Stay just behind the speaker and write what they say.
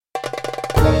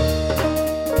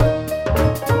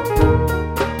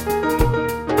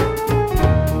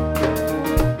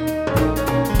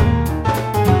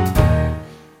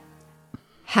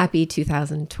Happy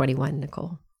 2021,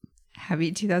 Nicole.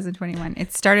 Happy 2021.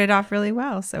 It started off really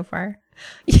well so far.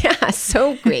 Yeah,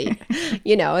 so great.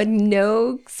 And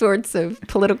no sorts of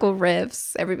political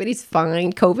rifts. Everybody's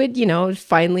fine. COVID, is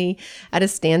finally at a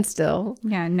standstill.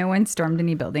 Yeah, no one stormed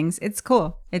any buildings. It's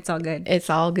cool. It's all good. It's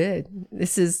all good.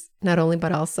 This is not only,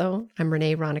 but also, I'm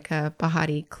Renee Ronica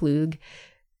Bahati Klug,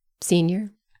 Senior.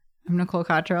 I'm Nicole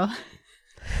Cottrell.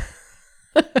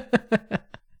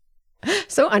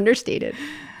 So understated.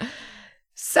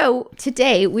 So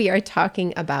today we are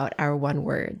talking about our one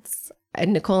words.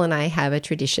 And Nicole and I have a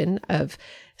tradition of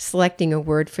selecting a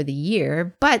word for the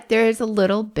year, but there's a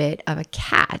little bit of a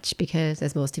catch because,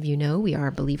 as most of you know, we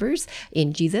are believers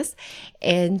in Jesus.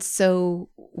 And so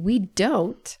we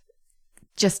don't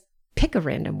just pick a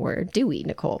random word, do we,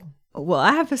 Nicole? Well,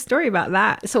 I have a story about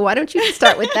that. So why don't you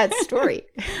start with that story?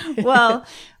 Well,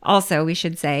 also, we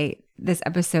should say this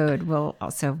episode will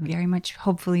also very much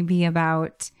hopefully be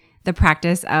about the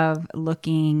practice of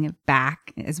looking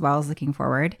back as well as looking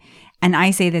forward. And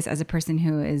I say this as a person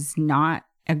who is not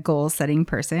a goal-setting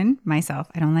person myself.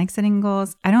 I don't like setting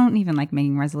goals. I don't even like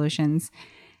making resolutions.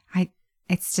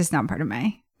 It's just not part of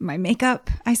my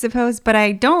makeup, I suppose. But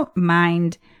I don't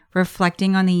mind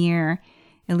reflecting on the year,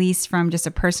 at least from just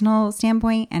a personal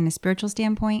standpoint and a spiritual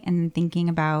standpoint, and then thinking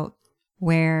about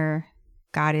where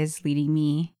God is leading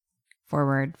me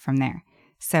forward from there.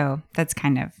 So that's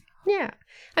kind of... Yeah.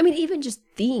 I mean, even just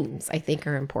themes, I think,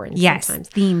 are important sometimes. Yes,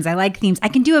 themes. I like themes. I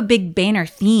can do a big banner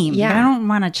theme, but I don't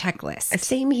want a checklist.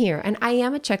 Same here. And I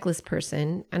am a checklist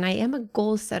person, and I am a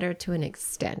goal setter to an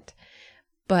extent.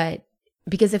 But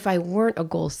because if I weren't a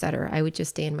goal setter, I would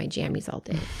just stay in my jammies all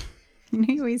day.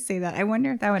 You always say that. I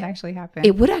wonder if that would actually happen.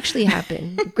 It would actually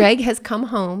happen. Greg has come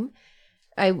home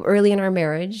early in our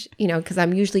marriage, because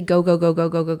I'm usually go,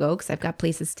 because I've got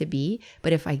places to be.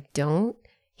 But if I don't,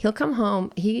 he'll come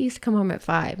home. He used to come home at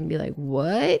 5 and be like,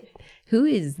 "What? Who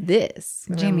is this?"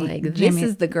 And Jamie. I'm like, "This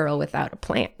is the girl without a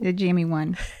plan." The Jamie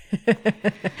one.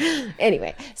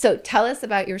 Anyway, so tell us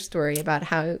about your story about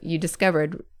how you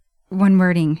discovered one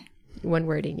wording. One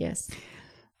wording, yes.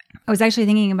 I was actually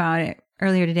thinking about it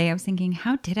earlier today. I was thinking,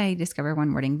 how did I discover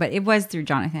one wording? But it was through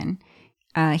Jonathan.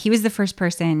 He was the first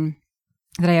person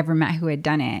that I ever met who had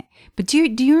done it. But do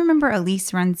you remember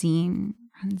Elise Ranzino?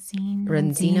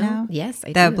 Yes, I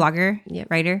do. The blogger,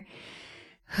 writer.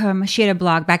 She had a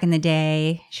blog back in the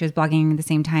day. She was blogging the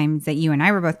same time that you and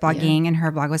I were both blogging, and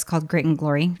her blog was called Grit and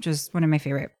Glory, which was one of my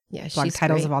favorite blog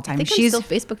titles of all time. I think I'm still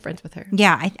Facebook friends with her.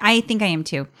 Yeah, I think I am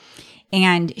too.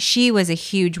 And she was a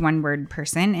huge one-word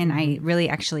person, and I really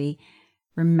actually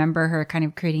remember her kind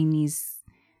of creating these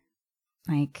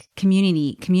like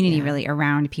community really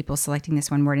around people selecting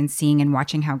this one word and seeing and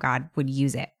watching how God would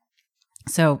use it.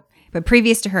 So, but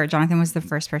previous to her, Jonathan was the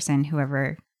first person who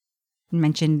ever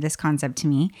mentioned this concept to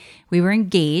me. We were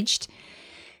engaged.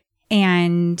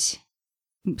 And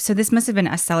so this must have been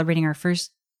us celebrating our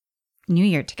first New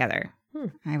Year together,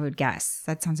 I would guess.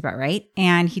 That sounds about right.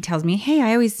 And he tells me, hey,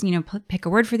 I always, pick a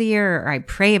word for the year, or I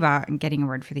pray about getting a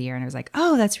word for the year. And I was like,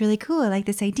 oh, that's really cool. I like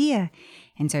this idea.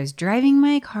 And so I was driving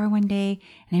my car one day,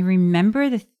 and I remember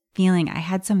the feeling, I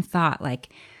had some thought like,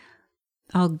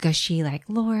 all gushy, like,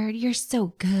 Lord, you're so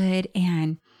good.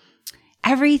 And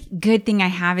every good thing I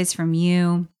have is from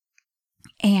you.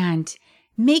 And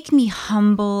make me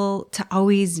humble to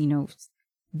always,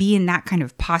 be in that kind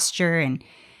of posture. And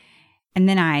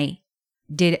then I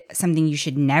did something you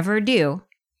should never do.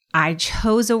 I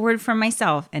chose a word for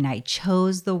myself, and I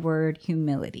chose the word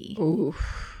humility. Ooh.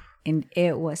 And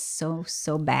it was so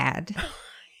bad.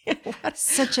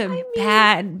 Such a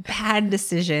bad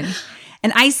decision.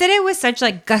 And I said it with such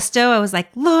like gusto. I was like,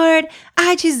 Lord,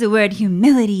 I choose the word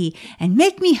humility and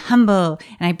make me humble.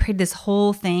 And I prayed this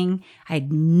whole thing. I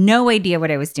had no idea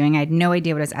what I was doing. I had no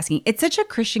idea what I was asking. It's such a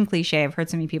Christian cliche. I've heard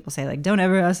so many people say like, don't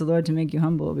ever ask the Lord to make you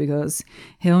humble because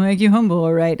he'll make you humble.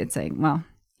 All right. It's like, well,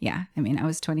 yeah. I mean, I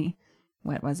was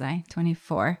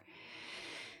 24.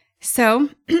 So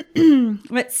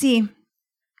let's see.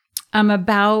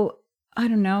 About, I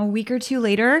don't know, a week or two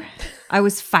later, I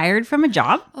was fired from a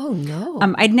job. Oh, no.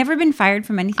 I'd never been fired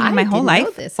from anything in my whole life.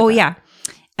 Know this oh, yeah.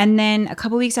 And then a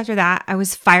couple weeks after that, I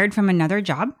was fired from another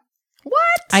job.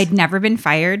 What? I'd never been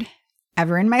fired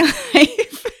ever in my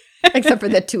life. Except for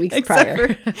the 2 weeks prior.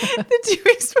 The 2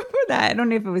 weeks before that. I don't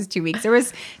know if it was 2 weeks. There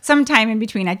was some time in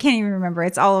between. I can't even remember.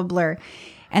 It's all a blur.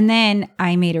 And then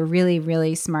I made a really,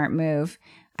 really smart move.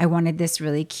 I wanted this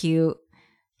really cute,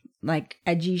 like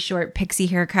edgy, short pixie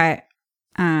haircut.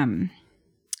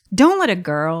 Don't let a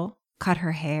girl cut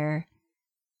her hair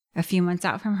a few months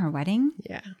out from her wedding.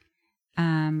 Yeah.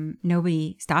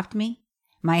 Nobody stopped me.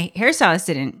 My hairstylist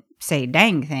didn't say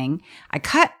dang thing. I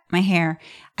cut my hair.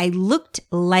 I looked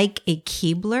like a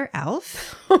Keebler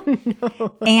elf. Oh,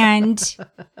 no. And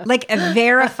like a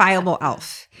verifiable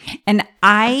elf. And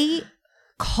I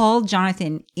called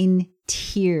Jonathan in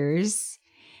tears.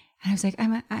 And I was like,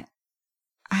 I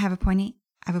have a pointy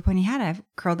hat. I have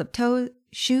curled up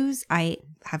shoes. I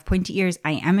have pointy ears.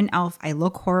 I am an elf. I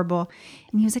look horrible.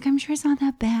 And he was like, I'm sure it's not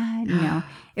that bad. You know,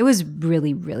 it was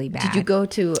really, really bad. Did you go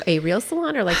to a real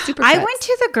salon or like Supercuts? I went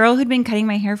to the girl who'd been cutting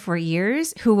my hair for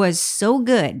years, who was so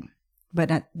good. But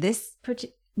at this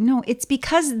no, it's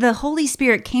because the Holy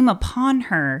Spirit came upon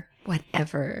her.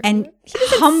 Whatever. And He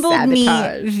doesn't humbled me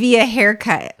sabotage. via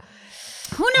haircut.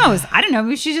 Who knows? I don't know.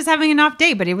 Maybe she's just having an off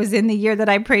day, but it was in the year that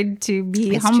I prayed to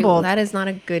be It's true. humbled. That is not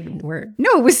a good word.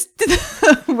 No, it was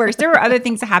the worst. There were other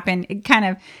things that happened. It kind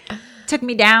of took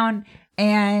me down,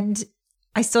 and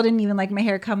I still didn't even like my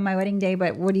hair come my wedding day,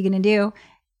 but what are you going to do?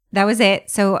 That was it.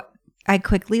 So I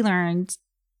quickly learned,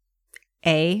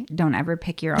 don't ever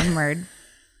pick your own word.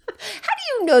 How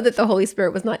do you know that the Holy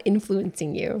Spirit was not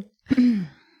influencing you?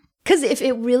 Because if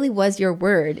it really was your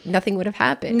word, nothing would have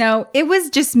happened. No, it was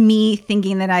just me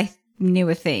thinking that I knew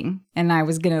a thing and I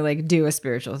was going to like do a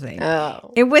spiritual thing.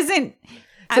 Oh. It wasn't.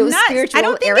 So it was spiritual I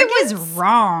don't think arrogance? it was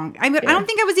wrong. I don't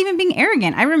think I was even being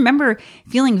arrogant. I remember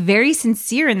feeling very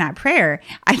sincere in that prayer.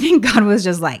 I think God was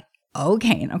just like,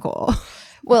 okay, Nicole.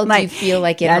 Well, do Like, you feel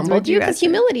like it that's humbled what you? you Because asked for.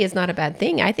 humility is not a bad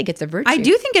thing. I think it's a virtue. I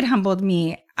do think it humbled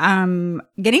me.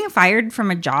 Getting fired from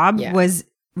a job Yeah. was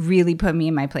really put me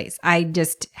in my place. I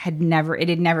just had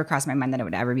never crossed my mind that I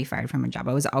would ever be fired from a job.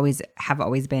 I have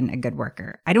always been a good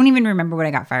worker. I don't even remember what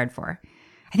I got fired for.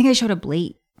 I think I showed up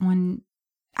late one,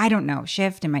 I don't know,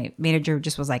 shift, and my manager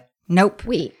just was like, nope.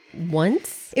 Wait,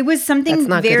 once? It was something That's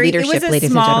not good very, leadership, it was a ladies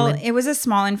and small, gentlemen. it was a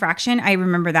small infraction. I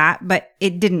remember that, but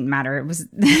it didn't matter. It was,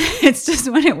 it's just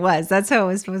what it was. That's how it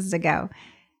was supposed to go.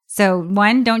 So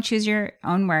 1, don't choose your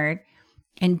own word.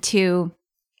 And 2,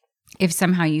 if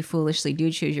somehow you foolishly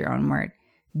do choose your own word,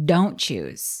 don't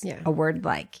choose a word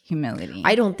like humility.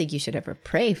 I don't think you should ever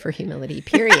pray for humility,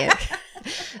 period.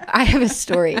 I have a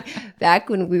story. Back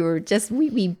when we were just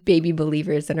we baby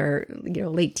believers in our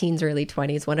late teens, early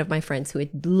 20s, one of my friends who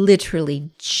had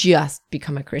literally just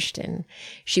become a Christian,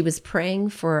 she was praying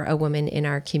for a woman in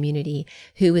our community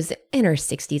who was in her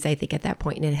 60s, I think, at that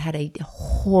point, and had a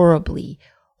horribly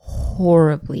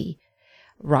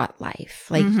wrought life,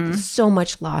 like so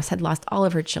much loss, had lost all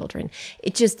of her children.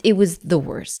 It was the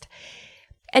worst.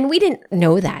 And we didn't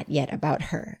know that yet about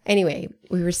her. Anyway,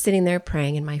 we were sitting there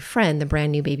praying, and my friend, the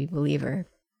brand new baby believer,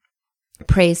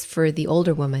 prays for the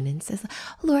older woman and says,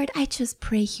 Lord, I just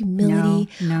pray humility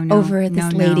over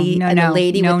this lady. The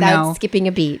lady without skipping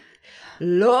a beat.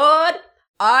 Lord,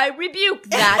 I rebuke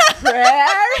that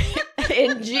prayer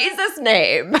in Jesus'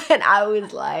 name. And I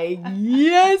was like,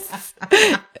 yes,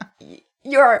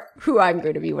 you're who I'm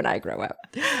going to be when I grow up.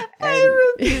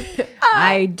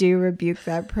 I do rebuke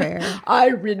that prayer. I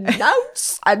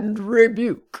renounce and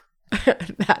rebuke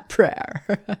that prayer.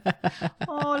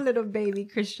 Oh, little baby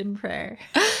Christian prayer.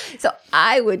 So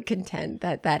I would contend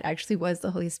that that actually was the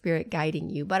Holy Spirit guiding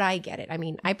you, but I get it. I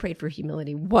mean, I prayed for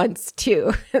humility once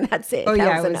too. That's it. Oh, that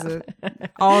yeah, was it was enough.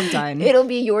 all done. It'll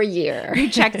be your year. You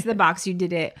checked the box. You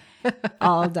did it.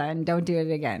 All done. Don't do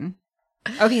it again.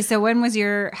 Okay, so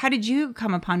how did you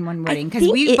come upon one wording? Because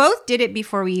we both did it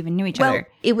before we even knew each other.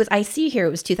 I see here it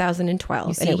was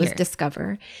 2012 and it was here.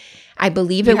 Discover. I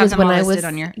believe You it have was them when all I listed was.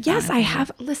 on your- Yes, on I your-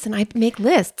 have. Listen, I make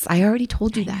lists. I already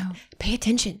told you that. know. Pay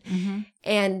attention. Mm-hmm.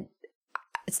 And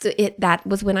so that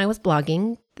was when I was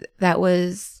blogging. That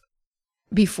was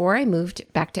before I moved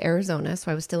back to Arizona.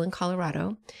 So I was still in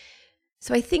Colorado.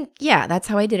 So I think, that's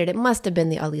how I did it. It must have been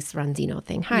the Alice Ranzino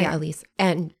thing. Hi, Yeah. Alice.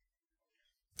 And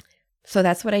so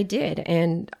that's what I did.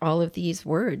 And all of these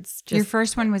words. Your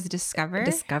first one was Discover?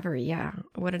 Discovery, yeah.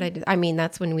 What did I do? I mean,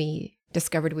 that's when we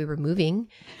discovered we were moving.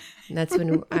 And that's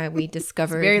when we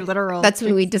discovered. Very literal. That's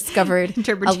when we discovered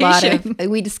interpretation.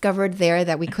 we discovered there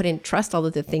that we couldn't trust all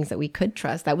of the things that we could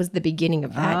trust. That was the beginning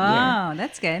of that year. Oh,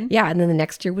 that's good. Yeah. And then the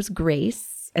next year was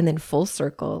Grace. And then Full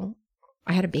Circle.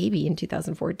 I had a baby in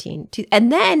 2014.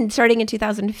 And then starting in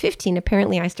 2015,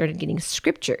 apparently I started getting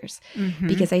scriptures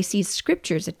because I see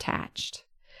scriptures attached.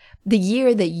 The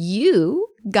year that you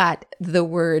got the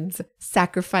words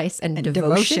sacrifice and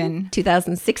devotion,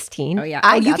 2016. Oh, yeah.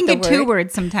 I You got can the get 2 word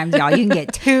words sometimes, y'all. You can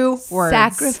get 2 words.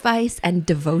 sacrifice and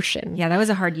devotion. Yeah, that was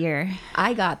a hard year.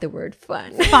 I got the word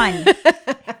fun. Fun.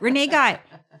 Renee got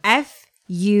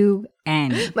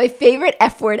F-U-N. My favorite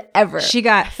F word ever. She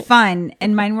got fun,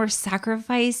 and mine were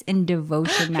sacrifice and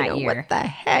devotion that year. What the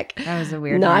heck? That was a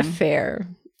weird Not one. fair.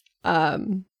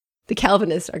 The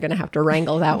Calvinists are going to have to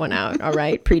wrangle that one out. All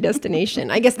right. Predestination.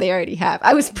 I guess they already have.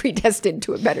 I was predestined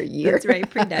to a better year. That's right.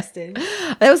 Predestined.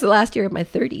 That was the last year of my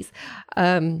 30s.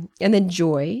 And then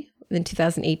joy. Then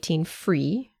 2018,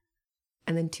 free.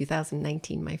 And then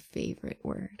 2019, my favorite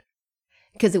word.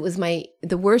 Because it was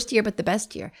the worst year, but the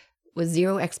best year was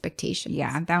zero expectations.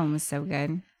 Yeah, that one was so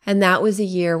good. And that was a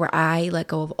year where I let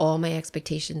go of all my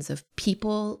expectations of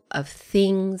people, of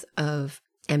things, of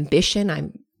ambition,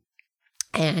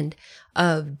 and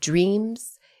of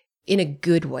dreams in a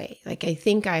good way. Like I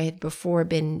think I had before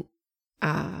been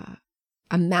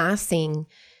amassing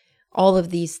all of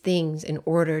these things in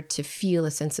order to feel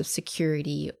a sense of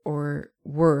security or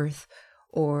worth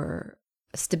or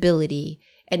stability.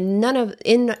 And none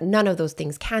of those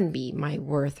things can be my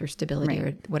worth or stability,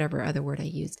 right, or whatever other word I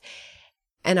used.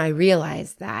 And I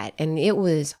realized that, and it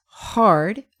was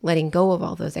hard letting go of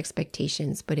all those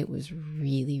expectations, but it was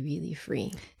really, really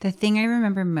freeing. The thing I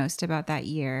remember most about that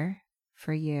year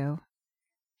for you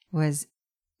was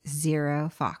 0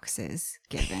 foxes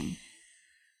given.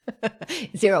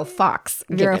 Zero fox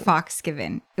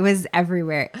given. It was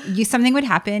everywhere. Something would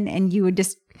happen and you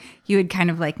would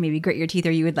kind of like maybe grit your teeth,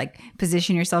 or you would like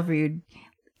position yourself, or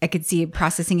I could see it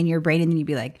processing in your brain, and then you'd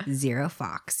be like 0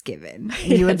 fox given.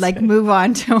 And you would like move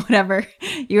on to whatever.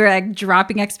 You were like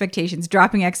dropping expectations.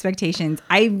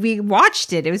 We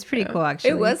watched it. It was pretty cool,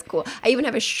 actually. It was cool. I even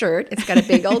have a shirt. It's got a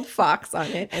big old fox on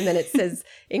it. And then it says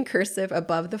in cursive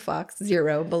above the fox,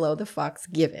 0, below the fox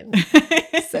given.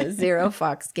 It says 0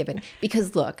 fox given.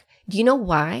 Because look, do you know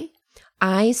why?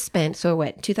 I spent,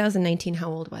 2019,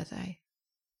 how old was I?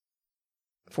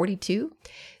 42?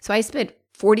 So I spent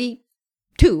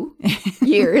 42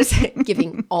 years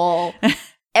giving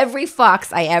every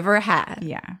fox I ever had.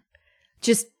 Yeah.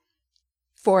 Just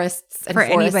forests and for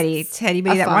forests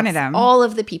anybody that wanted them. All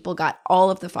of the people got all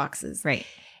of the foxes. Right.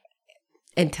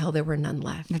 Until there were none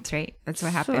left. That's right. That's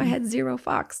what happened. So I had 0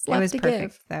 fox left to give. It was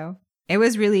perfect though. It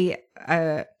was really,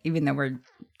 even though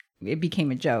it became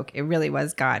a joke, it really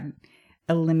was God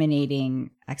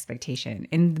eliminating expectation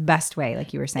in the best way,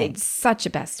 like you were saying. It's such a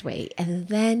best way. And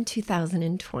then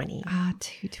 2020. Ah,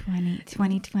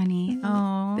 2020.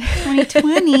 Oh,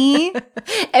 2020.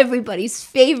 Everybody's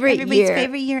favorite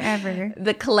year ever.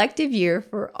 The collective year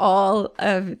for all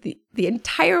of the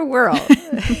entire world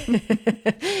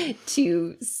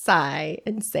to sigh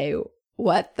and say,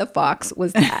 what the fox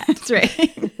was that? That's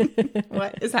right.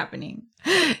 What is happening?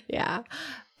 Yeah.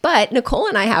 But Nicole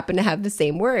and I happen to have the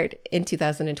same word in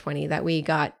 2020 that we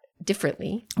got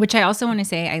differently. Which I also want to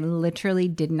say I literally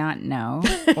did not know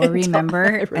or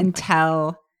remember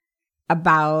until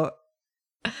about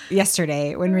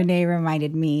yesterday when Renee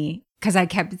reminded me, because I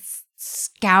kept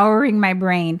scouring my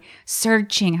brain,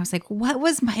 searching. I was like, what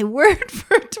was my word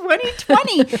for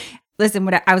 2020?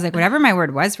 Listen, I was like, whatever my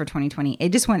word was for 2020, it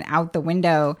just went out the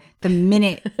window the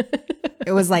minute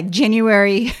it was like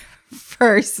January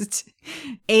 1st,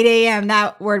 8 a.m.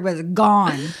 That word was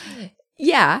gone.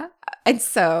 Yeah. And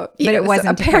so, but it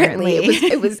wasn't apparently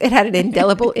it had an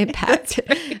indelible impact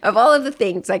of all of the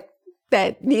things like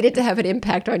that needed to have an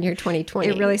impact on your 2020.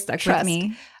 It really stuck with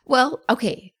me. Well,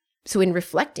 okay. So in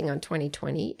reflecting on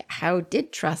 2020, how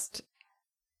did trust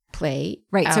play?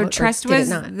 Right. Out, so trust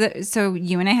was so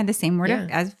you and I had the same word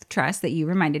as trust that you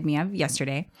reminded me of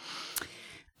yesterday.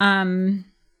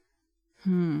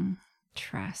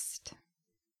 Trust.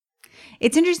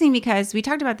 It's interesting because we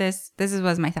talked about this. This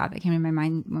was my thought that came in my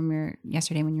mind when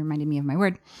you reminded me of my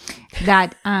word.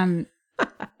 That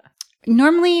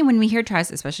normally when we hear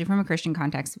trust, especially from a Christian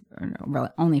context,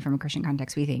 or only from a Christian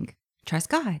context, we think trust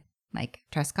God, like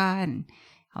trust God and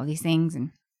all these things,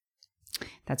 and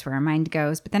that's where our mind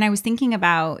goes. But then I was thinking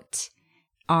about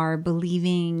our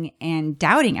believing and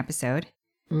doubting episode.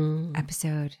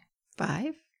 Episode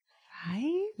 5?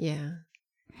 Yeah.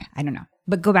 I don't know.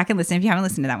 But go back and listen if you haven't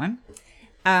listened to that one.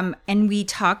 And we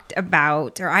talked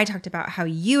about, or I talked about how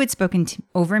you had spoken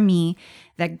over me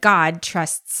that God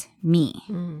trusts me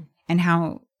and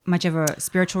how much of a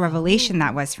spiritual revelation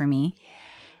that was for me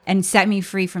and set me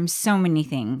free from so many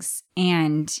things.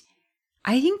 And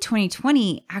I think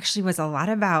 2020 actually was a lot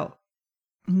about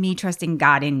me trusting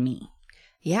God in me.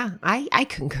 Yeah, I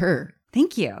concur.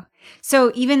 Thank you.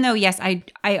 So even though, yes, I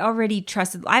already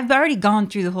trusted, I've already gone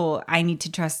through the whole I need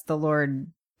to trust the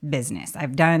Lord business.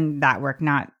 I've done that work,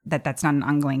 not that's not an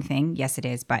ongoing thing. Yes, it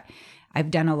is, but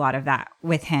I've done a lot of that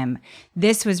with him.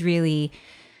 This was really,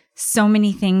 so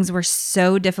many things were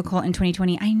so difficult in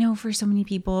 2020. I know for so many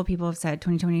people have said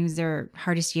 2020 was their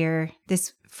hardest year.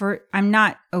 I'm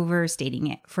not overstating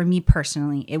it. For me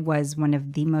personally, it was one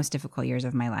of the most difficult years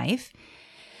of my life.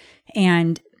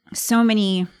 And so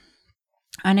many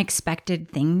unexpected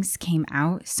things came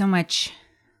out, so much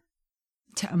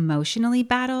to emotionally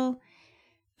battle,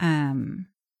 and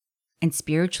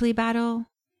spiritually battle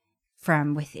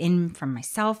from within, from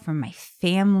myself, from my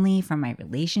family, from my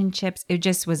relationships. It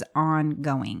just was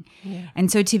ongoing. Yeah.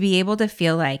 And so to be able to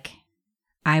feel like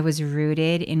I was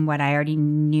rooted in what I already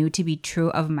knew to be true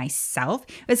of myself,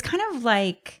 it was kind of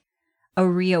like a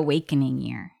reawakening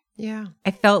year. Yeah.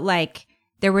 I felt like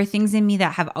there were things in me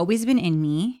that have always been in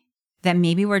me that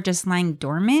maybe were just lying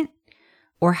dormant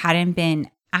or hadn't been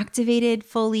activated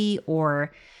fully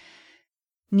or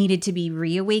needed to be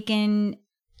reawakened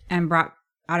and brought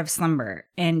out of slumber.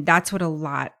 And that's what a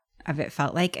lot of it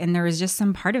felt like. And there was just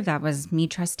some part of that was me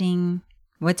trusting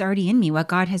what's already in me, what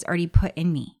God has already put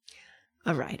in me.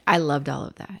 All right. I loved all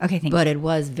of that. Okay, thank you. But it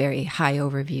was very high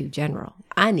overview general.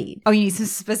 Oh, you need some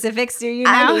specifics, do you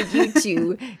now? I need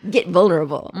you to get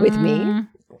vulnerable with me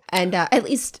and at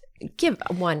least give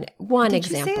one Did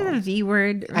example. you say the V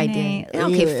word, I Renee? did.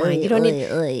 Okay, fine. You don't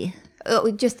need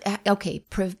just okay.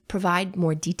 Provide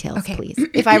more details, Okay. please.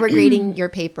 If I were grading your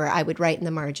paper, I would write in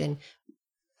the margin.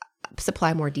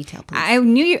 Supply more detail, please. I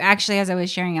knew you actually, as I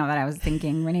was sharing out that I was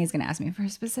thinking Renee's going to ask me for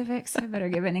specifics. I better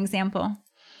give an example.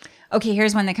 Okay,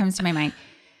 here's one that comes to my mind.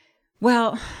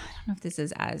 Well, I don't know if this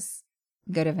is as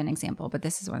good of an example, but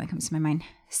this is one that comes to my mind.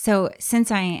 So since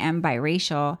I am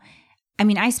biracial, I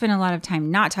mean, I spend a lot of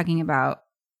time not talking about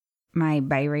my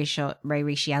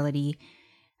biraciality.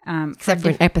 Except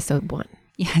for episode 1.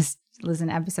 Yes, listen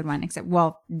to episode 1. Except,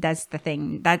 well, that's the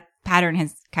thing. That pattern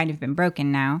has kind of been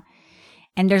broken now.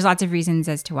 And there's lots of reasons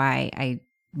as to why I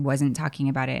wasn't talking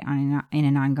about it in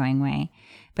an ongoing way.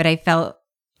 But I felt,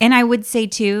 and I would say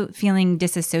too, feeling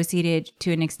disassociated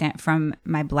to an extent from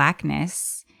my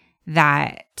Blackness,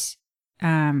 that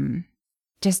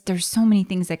just there's so many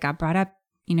things that got brought up,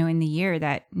 in the year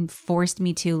that forced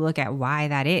me to look at why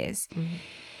that is. Mm-hmm.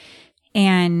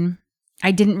 And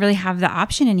I didn't really have the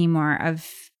option anymore of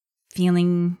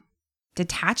feeling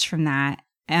detached from that.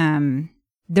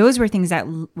 Those were things that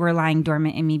were lying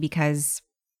dormant in me because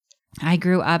I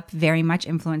grew up very much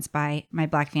influenced by my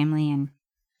Black family and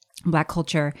Black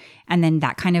culture. And then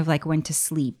that kind of like went to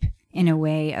sleep in a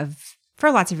way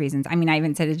for lots of reasons. I mean, I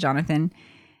even said to Jonathan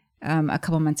a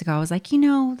couple months ago, I was like,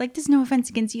 there's no offense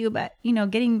against you, but,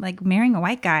 marrying a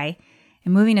white guy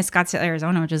and moving to Scottsdale,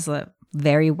 Arizona, which is a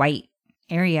very white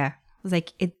area, was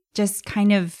like, it just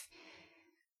kind of,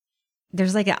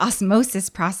 there's like an osmosis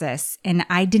process. And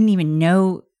I didn't even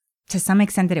know to some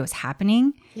extent that it was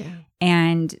happening. Yeah.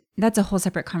 And that's a whole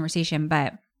separate conversation.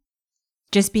 But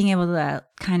just being able to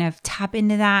kind of tap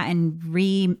into that and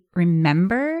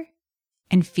remember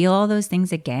and feel all those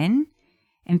things again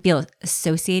and feel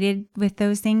associated with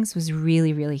those things was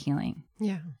really, really healing.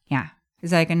 Yeah. Yeah. Is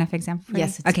that like enough example for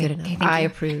Yes, you? it's good enough. Okay, I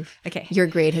approve. Okay. Your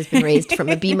grade has been raised from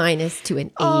a B- to an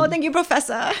A. Oh, thank you,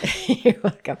 Professor. You're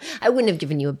welcome. I wouldn't have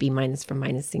given you a B- for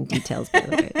minusing details, by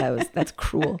the way. That's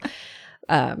cruel.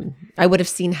 I would have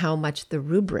seen how much the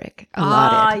rubric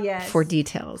allotted for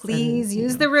details. Please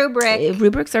use the rubric.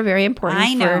 Rubrics are very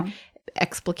important for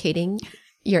explicating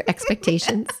your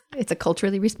expectations. It's a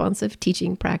culturally responsive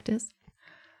teaching practice.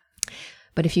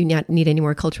 But if you need any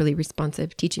more culturally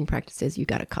responsive teaching practices, you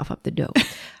got to cough up the dough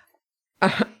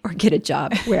or get a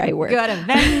job where I work. Got a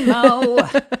Venmo.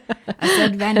 I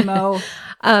said Venmo.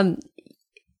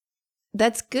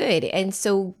 That's good. And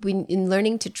so in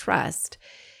learning to trust,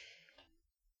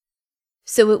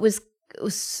 so it was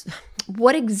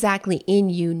what exactly in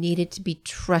you needed to be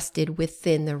trusted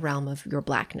within the realm of your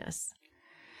Blackness?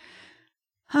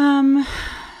 Man,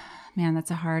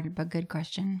 that's a hard but good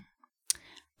question.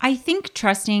 I think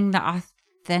trusting the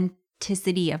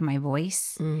authenticity of my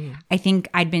voice. I think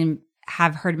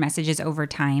have heard messages over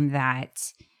time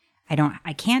that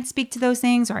I can't speak to those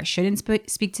things, or I shouldn't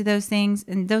speak to those things.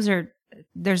 And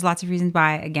there's lots of reasons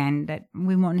why, again, that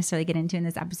we won't necessarily get into in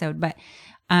this episode, but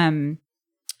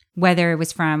whether it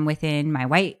was from within my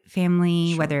white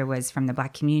family, whether it was from the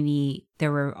Black community,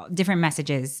 there were different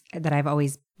messages that I've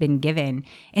always been given.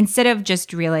 Instead of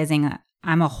just realizing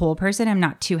I'm a whole person, I'm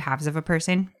not two halves of a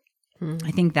person.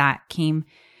 I think that came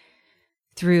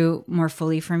through more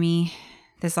fully for me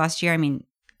this last year. I mean,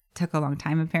 it took a long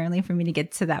time apparently for me to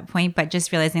get to that point, but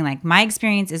just realizing like my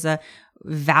experience is a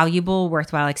valuable,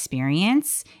 worthwhile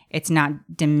experience. It's not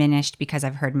diminished because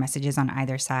I've heard messages on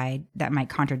either side that might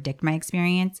contradict my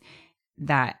experience,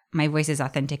 that my voice is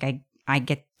authentic. I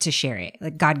get to share it.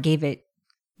 Like God gave it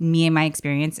me and my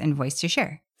experience and voice to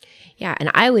share. Yeah.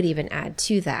 And I would even add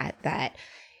to that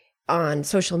on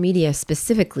social media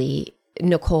specifically,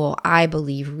 Nicole, I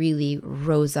believe, really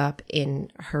rose up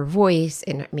in her voice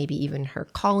and maybe even her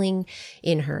calling,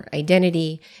 in her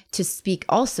identity, to speak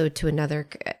also to another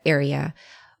area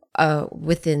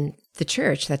within the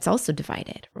church that's also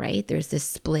divided, right? There's this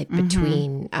split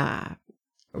between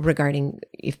regarding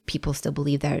if people still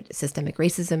believe that systemic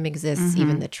racism exists,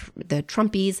 even the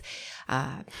Trumpies,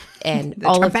 and The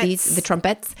all trumpets. of these, the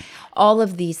trumpets, all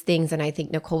of these things. And I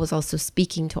think Nicole was also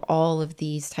speaking to all of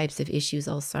these types of issues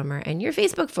all summer. And your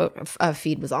Facebook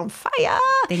feed was on fire.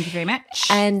 Thank you very much.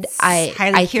 And It's I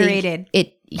highly think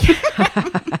curated.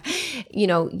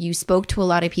 you spoke to a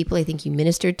lot of people. I think you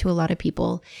ministered to a lot of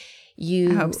people.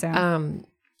 I hope so.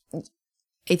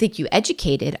 I think you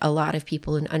educated a lot of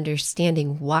people in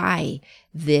understanding why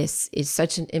this is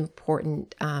such an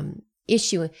important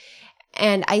issue.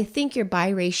 And I think your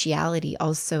biraciality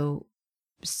also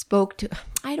spoke to,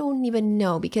 I don't even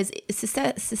know, because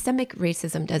systemic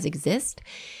racism does exist.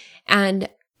 And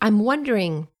I'm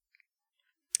wondering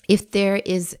if there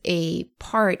is a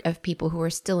part of people who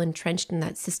are still entrenched in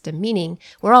that system, meaning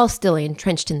we're all still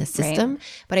entrenched in the system,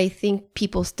 but I think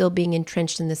people still being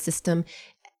entrenched in the system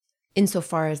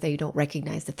insofar as they don't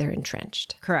recognize that they're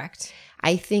entrenched. Correct.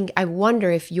 I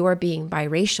wonder if your being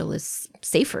biracial is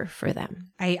safer for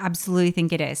them. I absolutely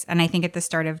think it is. And I think at the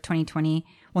start of 2020,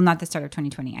 well, not the start of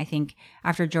 2020, I think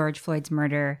after George Floyd's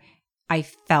murder, I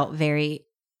felt very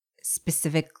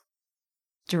specific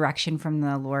direction from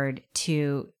the Lord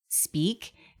to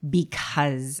speak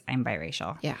because I'm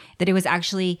biracial. Yeah. That it was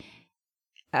actually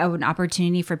an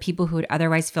opportunity for people who would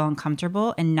otherwise feel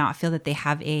uncomfortable and not feel that they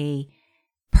have a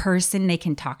person they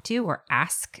can talk to or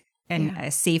ask, and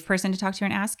a safe person to talk to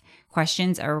and ask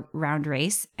questions around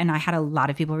race. And I had a lot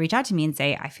of people reach out to me and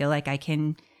say, I feel like I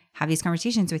can have these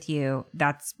conversations with you.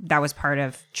 That was part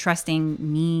of trusting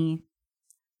me,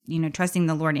 trusting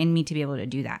the Lord in me to be able to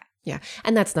do that. Yeah.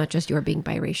 And that's not just your being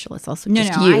biracial. It's also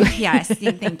just you. Yes.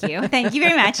 Thank you. Thank you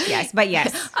very much. Yes. But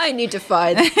yes. I need to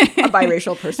find a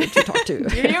biracial person to talk to.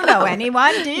 Do you know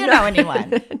anyone? Do you know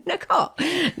anyone? Nicole.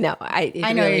 No, I know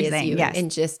what really you're is saying. you. Yes.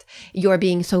 And just your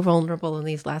being so vulnerable in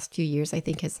these last few years, I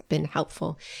think has been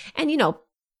helpful. And,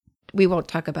 we won't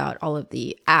talk about all of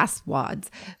the asswads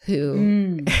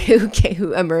who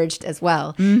emerged as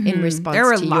well in response to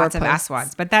your There were lots of posts.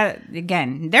 asswads, but that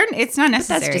again, it's not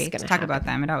necessary to gonna talk happen. about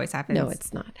them. It always happens. No,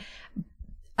 it's not.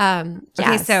 Okay,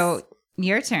 Yes. so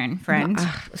your turn, friend.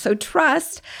 So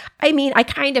trust. I mean, I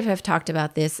kind of have talked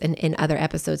about this in other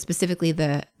episodes, specifically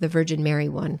the Virgin Mary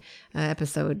one,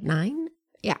 episode 9.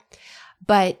 Yeah,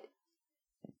 but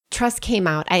trust came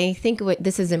out. I think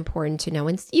this is important to know,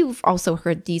 and you've also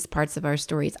heard these parts of our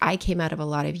stories. I came out of a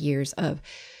lot of years of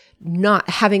not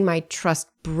having my trust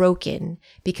broken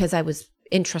because I was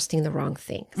entrusting the wrong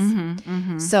things.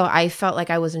 So I felt like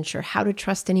I wasn't sure how to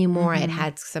trust anymore. I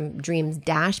had some dreams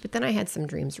dashed, but then I had some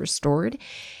dreams restored,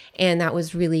 and that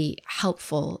was really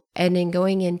helpful. And then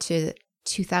going into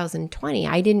 2020,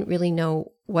 I didn't really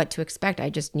know what to expect. I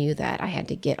just knew that I had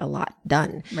to get a lot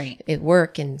done at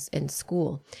work and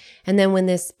school. And then when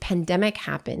this pandemic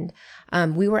happened,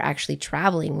 we were actually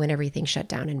traveling when everything shut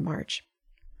down in March.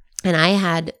 And I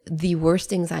had the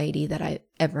worst anxiety that I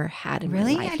ever had in my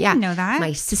life. I didn't know that.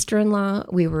 My sister-in-law,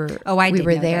 we were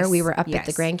there. This. We were up at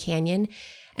the Grand Canyon,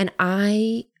 and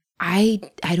I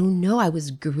don't know. I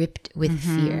was gripped with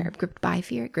fear, gripped by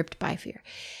fear.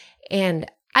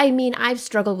 And I mean, I've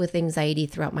struggled with anxiety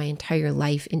throughout my entire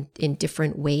life in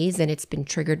different ways, and it's been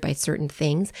triggered by certain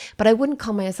things, but I wouldn't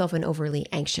call myself an overly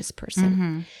anxious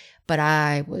person. But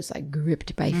I was like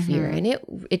gripped by fear, and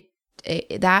it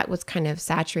that was kind of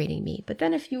saturating me. But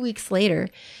then a few weeks later,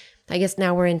 I guess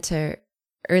now we're into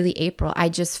early April, I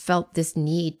just felt this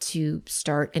need to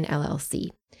start an LLC.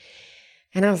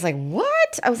 And I was like,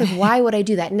 what? I was like, why would I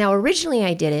do that? Now, originally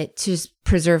I did it to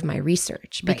preserve my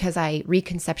research because I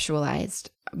reconceptualized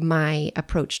my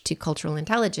approach to cultural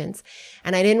intelligence.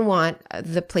 And I didn't want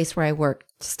the place where I work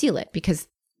to steal it because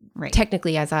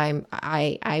technically, as I'm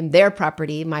their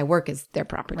property, my work is their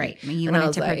property. Right. You and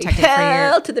wanted to like, protect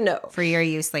it to the no. for your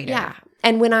use later. Yeah.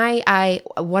 And when I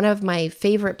one of my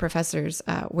favorite professors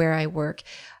where I work,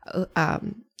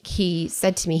 he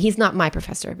said to me, he's not my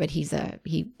professor, but he is a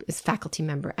faculty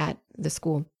member at the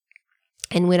school.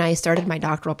 And when I started my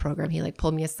doctoral program, he like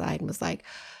pulled me aside and was like,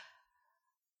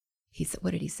 he said,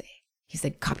 what did he say? He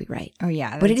said, copyright. Oh,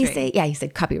 yeah. What did he say? Yeah, he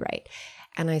said, copyright.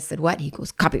 And I said, what? He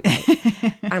goes, copyright.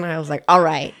 And I was like, all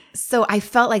right. So I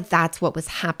felt like that's what was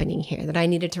happening here, that I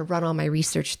needed to run all my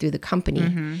research through the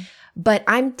company. But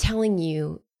I'm telling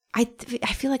you, I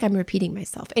feel like I'm repeating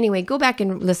myself. Anyway, go back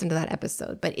and listen to that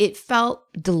episode. But it felt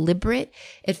deliberate,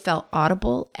 it felt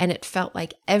audible, and it felt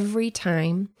like every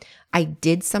time I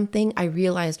did something, I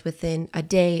realized within a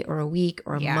day or a week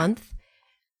or a month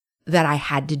that I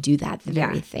had to do that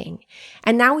very thing.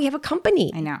 And now we have a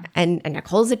company. I know. And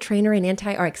Nicole's a trainer in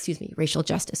racial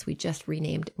justice. We just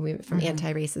renamed. We went from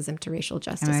anti-racism to racial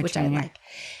justice, which I like.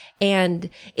 And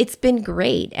it's been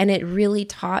great. And it really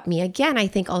taught me, again, I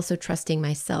think also trusting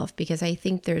myself, because I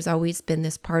think there's always been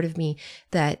this part of me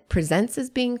that presents as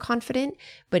being confident,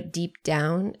 but deep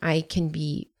down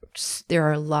there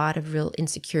are a lot of real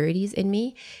insecurities in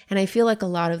me. And I feel like a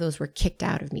lot of those were kicked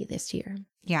out of me this year.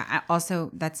 Yeah. Also,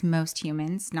 that's most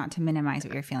humans, not to minimize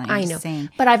what you're feeling. I know.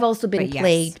 But I've also been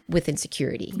plagued with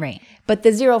insecurity. Right. But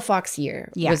the Zero Fox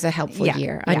year was a helpful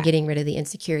year on getting rid of the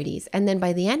insecurities. And then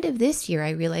by the end of this year,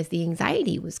 I realized the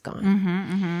anxiety was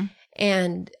gone.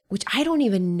 And which I don't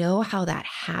even know how that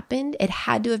happened. It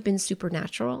had to have been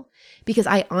supernatural, because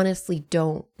I honestly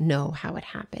don't know how it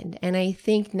happened. And I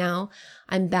think now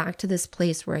I'm back to this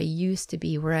place where I used to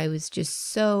be, where I was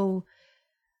just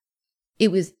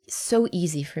it was so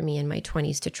easy for me in my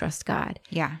 20s to trust God.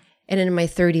 Yeah. And in my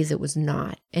 30s, it was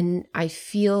not. And I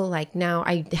feel like now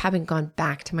I haven't gone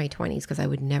back to my 20s, because I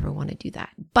would never want to do that.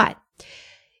 But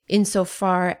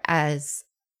insofar as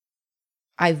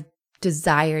I've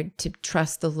desired to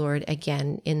trust the Lord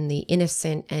again in the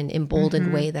innocent and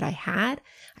emboldened way that I had,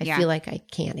 I feel like I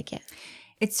can again.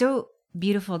 It's so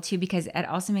beautiful too, because it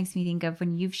also makes me think of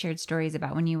when you've shared stories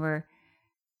about when you were,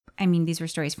 these were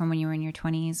stories from when you were in your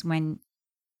 20s, when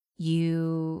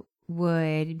you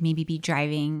would maybe be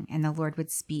driving and the Lord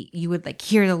would speak. You would like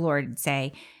hear the Lord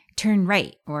say, turn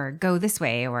right, or go this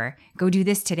way, or go do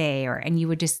this today, and you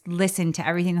would just listen to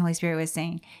everything the Holy Spirit was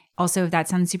saying. Also, if that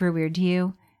sounds super weird to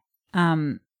you,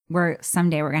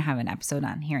 someday we're going to have an episode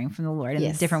on hearing from the Lord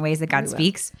and the different ways that God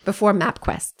speaks. Before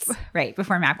MapQuests. Right.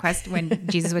 Before MapQuest, when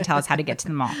Jesus would tell us how to get to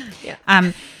the mall. Yeah.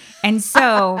 And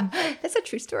so. That's a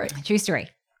true story. True story.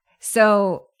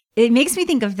 So it makes me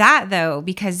think of that, though,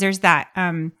 because there's that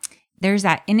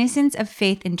innocence of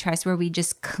faith and trust where we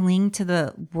just cling to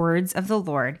the words of the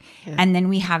Lord. Yeah. And then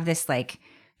we have this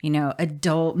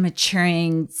adult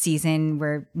maturing season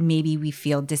where maybe we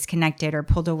feel disconnected or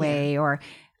pulled away, or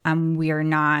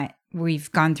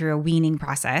we've gone through a weaning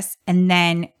process. And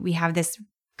then we have this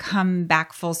come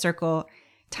back full circle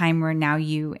time where now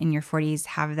you in your 40s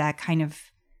have that kind of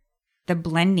the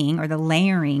blending or the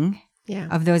layering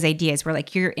of those ideas, where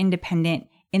like you're independent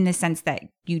in the sense that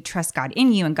you trust God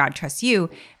in you and God trusts you,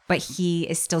 but he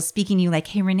is still speaking to you like,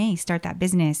 hey, Renee, start that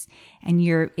business. And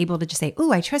you're able to just say,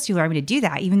 oh, I trust you, Lord, I'm going to do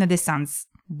that. Even though this sounds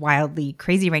wildly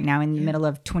crazy right now in the middle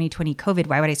of 2020 COVID,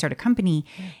 why would I start a company?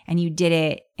 And you did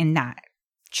it in that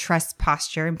trust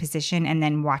posture and position, and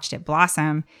then watched it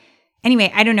blossom. Anyway,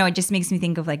 I don't know. It just makes me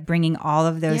think of like bringing all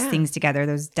of those things together,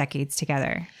 those decades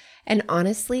together. And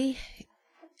honestly,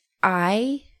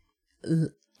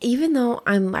 even though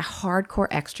I'm a hardcore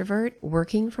extrovert,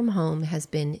 working from home has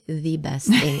been the best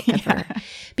thing ever,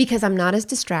 because I'm not as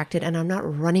distracted and I'm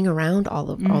not running around all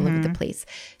over the place.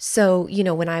 So,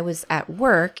 when I was at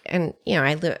work, and,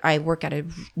 I work at a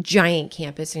giant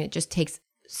campus, and it just takes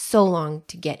so long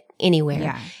to get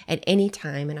anywhere at any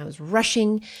time. And I was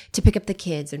rushing to pick up the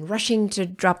kids and rushing to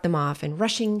drop them off and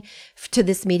rushing to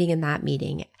this meeting and that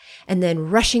meeting, and then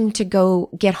rushing to go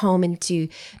get home and to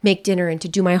make dinner and to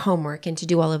do my homework and to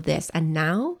do all of this. And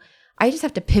now I just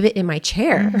have to pivot in my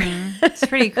chair. It's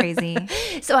pretty crazy.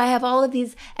 So I have all of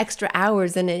these extra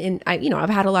hours, and I've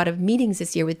had a lot of meetings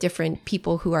this year with different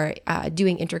people who are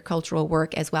doing intercultural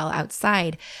work as well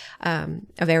outside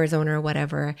of Arizona or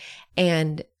whatever.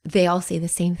 And they all say the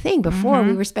same thing. Before,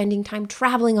 we were spending time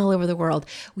traveling all over the world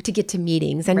to get to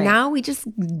meetings. And now we just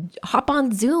hop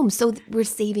on Zoom. So we're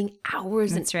saving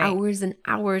hours hours and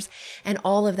hours. And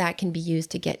all of that can be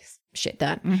used to get shit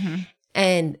done.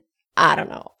 And I don't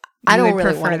know. I don't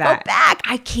really want to go back.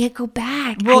 I can't go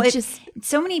back. Well,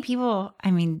 so many people,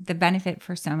 the benefit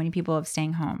for so many people of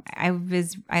staying home.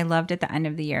 I loved at the end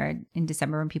of the year in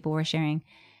December when people were sharing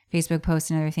Facebook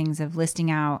posts and other things of listing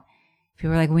out.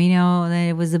 People were like, we know that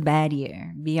it was a bad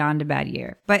year, beyond a bad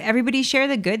year. But everybody share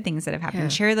the good things that have happened. Yeah.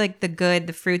 Share like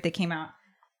the fruit that came out.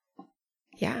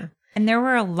 Yeah. And there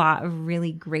were a lot of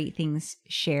really great things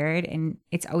shared. And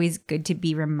it's always good to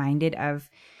be reminded of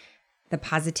the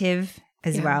positive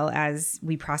as well as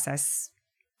we process,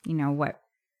 what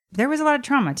there was a lot of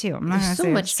trauma too. I'm not There's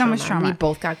gonna say so much trauma. We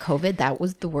both got COVID. That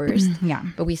was the worst. Yeah.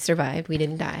 But we survived. We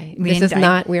didn't die.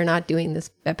 We're not doing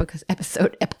this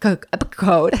episode.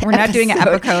 We're not doing an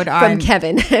episode from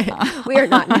Kevin. We are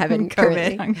not in heaven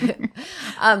currently.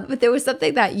 COVID. But there was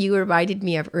something that you reminded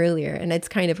me of earlier, and it's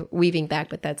kind of weaving back,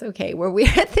 but that's okay. Where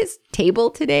we're at this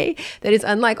table today that is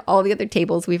unlike all the other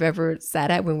tables we've ever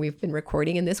sat at when we've been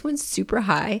recording. And this one's super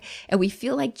high, and we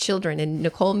feel like children. And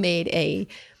Nicole made a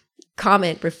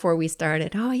comment before we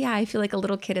started, oh yeah, I feel like a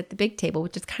little kid at the big table,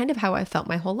 which is kind of how I felt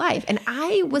my whole life. And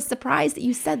I was surprised that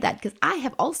you said that, because I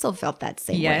have also felt that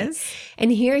same way.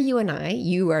 And here you and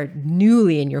you are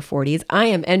newly in your 40s. I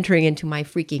am entering into my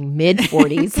freaking mid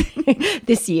 40s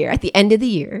this year, at the end of the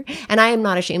year. And I am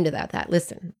not ashamed of that.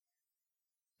 Listen,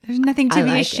 there's nothing to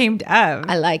be ashamed of.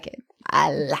 I like it.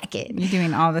 You're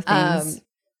doing all the things.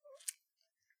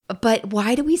 But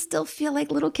why do we still feel like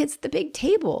little kids at the big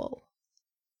table?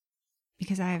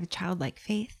 Because I have a childlike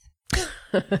faith.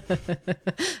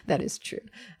 That is true.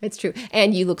 It's true.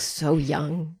 And you look so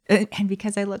young. And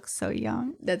because I look so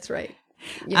young. That's right.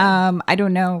 Yeah. I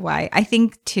don't know why. I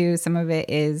think too, some of it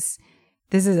is,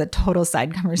 this is a total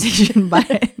side conversation, but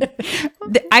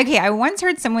okay. I once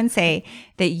heard someone say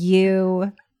that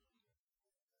you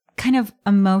kind of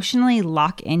emotionally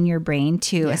lock in your brain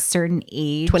to a certain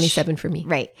age. 27 for me.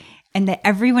 Right. And that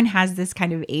everyone has this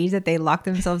kind of age that they lock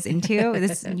themselves into.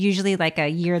 This usually like a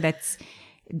year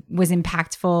was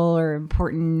impactful or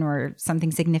important, or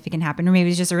something significant happened, or maybe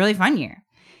it's just a really fun year.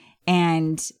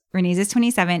 And Renee's is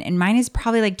 27 and mine is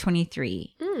probably like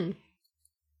 23.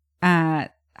 I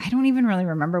don't even really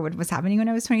remember what was happening when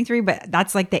I was 23, but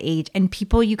that's like the age. And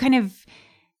people, you kind of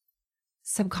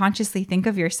subconsciously think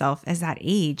of yourself as that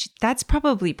age. That's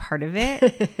probably part of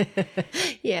it.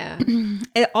 Yeah.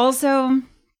 It also,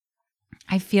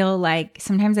 I feel like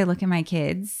sometimes I look at my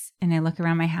kids and I look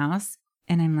around my house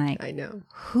and I'm like, I know.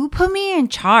 Who put me in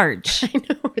charge? I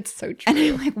know. It's so true. And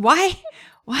I'm like, why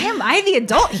am I the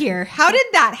adult here? How did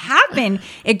that happen?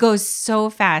 It goes so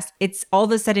fast. It's all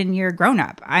of a sudden you're a grown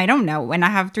up. I don't know. When I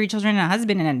have 3 children and a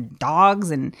husband and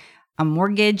dogs and a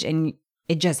mortgage, and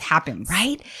it just happens.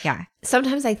 Right? Yeah.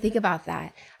 Sometimes I think about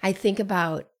that. I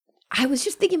was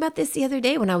just thinking about this the other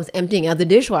day when I was emptying out the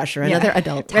dishwasher, another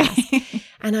adult task. Right.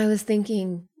 And I was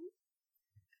thinking,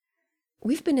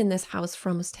 we've been in this house for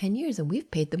almost 10 years and we've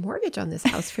paid the mortgage on this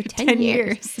house for 10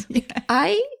 years.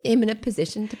 I am in a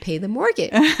position to pay the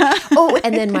mortgage. Oh,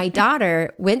 and then my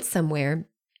daughter went somewhere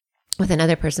with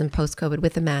another person post-COVID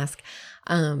with a mask.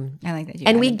 I like that.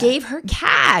 And we gave her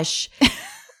cash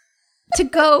to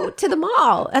go to the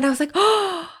mall. And I was like,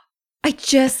 oh, I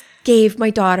just gave my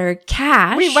daughter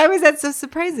cash. Wait, why was that so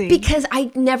surprising? Because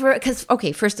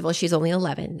first of all, she's only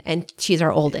 11 and she's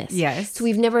our oldest. Yes. So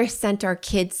we've never sent our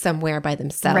kids somewhere by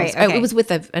themselves. Right, okay. It was with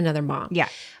another mom. Yeah.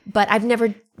 But I've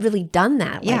never really done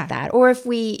that like that. Or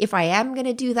if I am going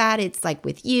to do that, it's like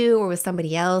with you or with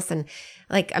somebody else. And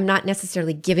like, I'm not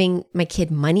necessarily giving my kid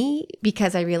money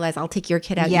because I realize I'll take your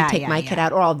kid out, you take my kid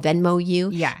out, or I'll Venmo you.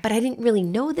 Yeah. But I didn't really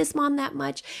know this mom that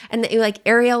much. And like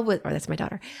Ariel was, that's my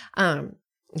daughter.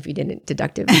 If you didn't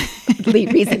deductively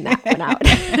reason that one out.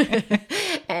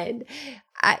 And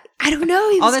I don't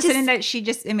know. All of a sudden that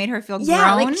it made her feel grown.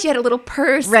 Yeah, like she had a little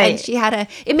purse. Right. And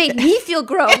it made me feel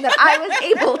grown that I was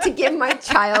able to give my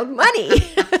child money.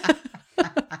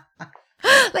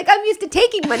 Like I'm used to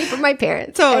taking money from my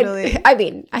parents. Totally. I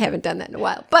mean, I haven't done that in a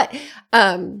while. But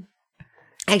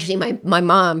actually, my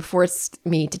mom forced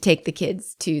me to take the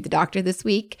kids to the doctor this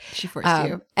week. She forced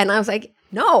you. And I was like,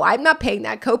 no, I'm not paying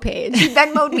that copay. And she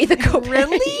Venmo'd me the copay.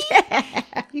 Really?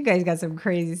 Yeah. You guys got some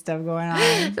crazy stuff going on.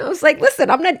 I was like, listen,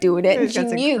 I'm not doing it. And she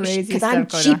knew because I'm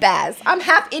cheap ass. I'm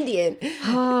half Indian.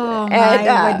 Oh,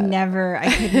 I could never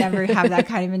have that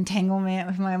kind of entanglement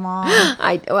with my mom.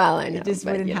 I know. It just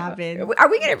wouldn't happen. Are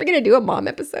we ever going to do a mom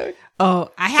episode?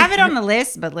 Oh, I have it on the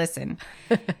list, but listen.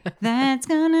 That's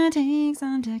gonna take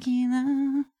some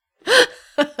tequila.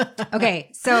 Okay,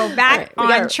 so back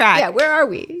on track. Yeah, where are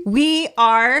we? We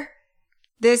are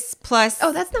this plus.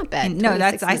 Oh, that's not bad. No,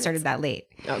 I started that late.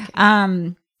 Okay.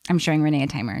 I'm showing Renee a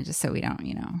timer just so we don't,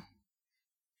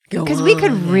 because we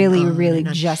could really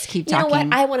just keep talking. You know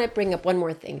what? I want to bring up one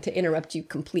more thing to interrupt you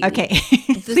completely. Okay,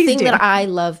 the thing that I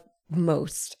love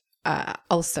most,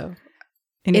 also.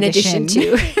 In addition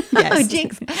to yes.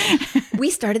 Jinx, we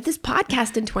started this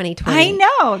podcast in 2020. I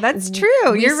know, that's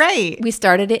true. You're right. We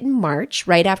started it in March,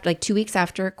 right after, like 2 weeks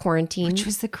after quarantine. Which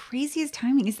was the craziest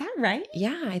timing. Is that right?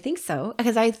 Yeah, I think so.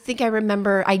 Because I think I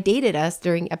remember I dated us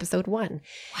during episode 1.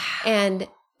 Wow. And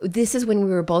this is when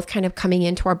we were both kind of coming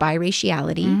into our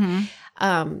biraciality.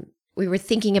 Mm-hmm. we were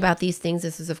thinking about these things.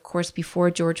 This is, of course,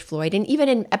 before George Floyd. And even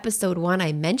in episode 1,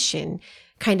 I mentioned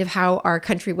kind of how our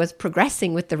country was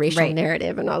progressing with the racial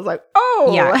narrative. And I was like,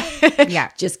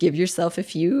 just give yourself a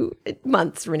few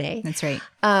months, Renee. That's right.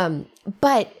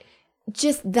 But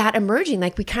just that emerging,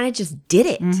 like we kind of just did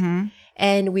it. Mm-hmm.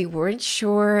 And we weren't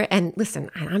sure. And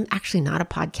listen, I'm actually not a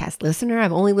podcast listener.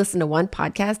 I've only listened to one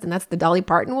podcast, and that's the Dolly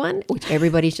Parton one, which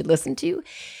everybody should listen to.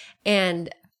 And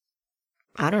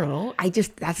I don't know.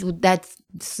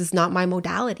 This is not my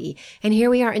modality. And here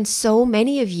we are. And so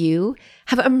many of you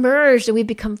have emerged, and we've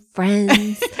become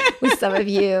friends with some of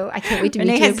you. I can't wait to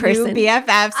meet you in person. New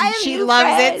BFFs, and she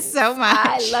loves it so much.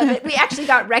 I love it. We actually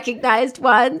got recognized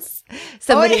once.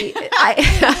 Somebody,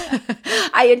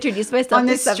 I introduced myself on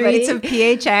the to somebody. streets of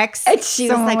PHX, and she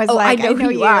was like, I know who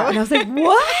you are. And I was like,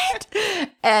 what?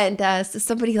 And so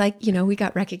somebody we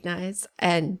got recognized,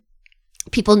 and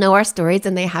people know our stories,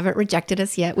 and they haven't rejected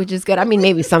us yet, which is good. I mean,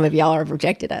 maybe some of y'all have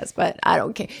rejected us, but I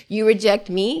don't care. You reject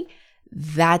me,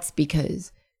 that's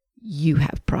because you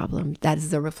have problems. That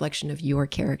is a reflection of your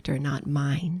character, not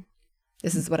mine.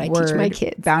 This is what I teach my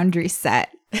kids. Boundary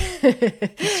set.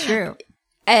 It's true.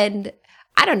 And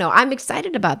I don't know. I'm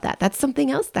excited about that. That's something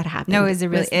else that happened. No,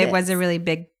 it was a really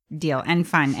big deal and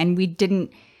fun. And we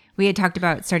had talked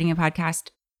about starting a podcast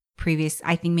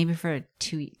I think maybe for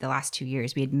the last 2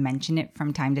 years, we had mentioned it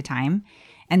from time to time.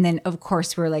 And then, of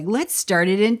course, we're like, let's start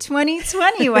it in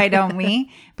 2020. Why don't we?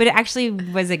 But it actually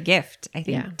was a gift, I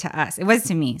think, to us. It was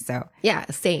to me. So yeah,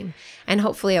 same. And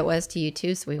hopefully it was to you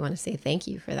too. So we want to say thank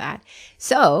you for that.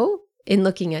 So in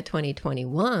looking at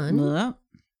 2021,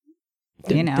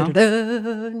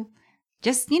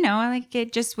 just, like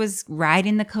it just was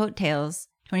riding the coattails.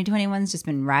 2021's just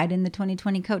been riding the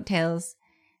 2020 coattails.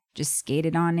 Just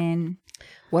skated on in.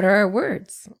 What are our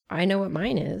words? I know what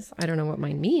mine is. I don't know what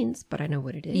mine means, but I know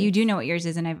what it is. You do know what yours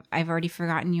is, and I've already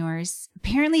forgotten yours.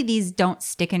 Apparently, these don't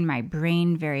stick in my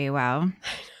brain very well.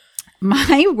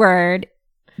 My word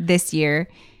this year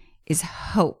is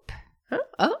hope. Huh?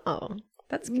 Oh,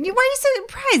 that's good. Why are you so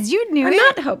surprised? You knew I'm it.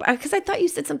 not hope, because I thought you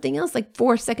said something else like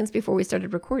 4 seconds before we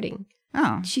started recording.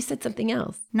 Oh. She said something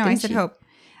else. No, I said hope.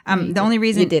 The only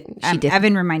reason you didn't. She didn't.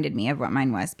 Evan reminded me of what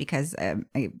mine was because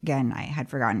again, I had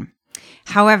forgotten.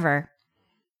 However,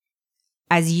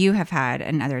 as you have had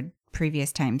in other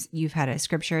previous times, you've had a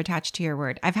scripture attached to your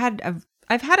word. I've had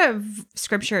a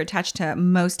scripture attached to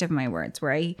most of my words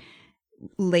where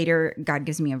later God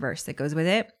gives me a verse that goes with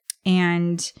it.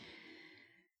 And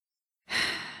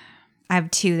I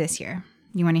have 2 this year.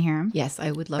 You want to hear them? Yes,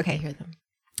 I would love to hear them.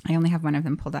 I only have one of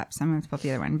them pulled up, so I'm going to pull up the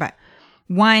other one. But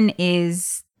one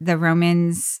is the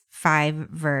Romans 5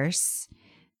 verse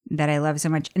that I love so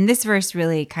much. And this verse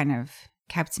really kind of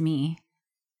kept me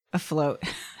afloat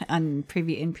in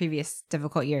previous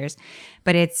difficult years.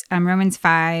 But it's Romans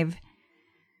 5,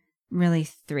 really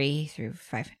 3 through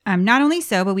 5. Not only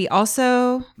so, but we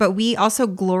also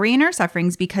glory in our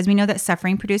sufferings because we know that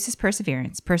suffering produces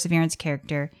perseverance,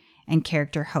 character, and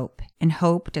character hope. And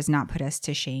hope does not put us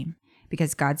to shame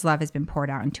because God's love has been poured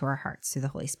out into our hearts through the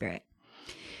Holy Spirit.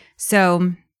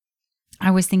 So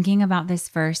I was thinking about this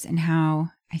verse and how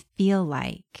I feel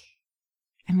like,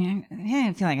 I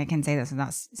feel like I can say this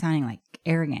without sounding like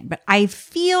arrogant, but I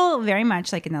feel very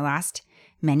much like in the last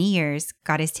many years,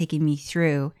 God has taken me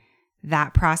through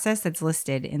that process that's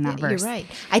listed in that verse. You're right.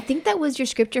 I think that was your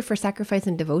scripture for sacrifice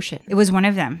and devotion. It was one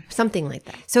of them. Something like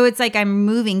that. So it's like I'm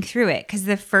moving through it because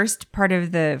the first part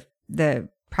of the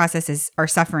process are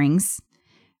sufferings,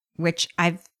 which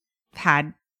I've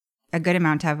had a good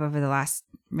amount of over the last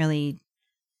really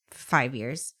 5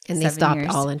 years. And they stopped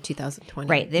all in 2020.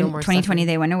 Right. In 2020,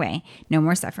 they went away. No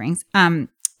more sufferings. And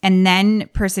then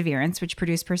perseverance, which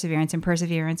produced perseverance, and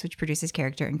perseverance, which produces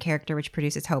character, and character, which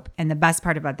produces hope. And the best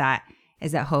part about that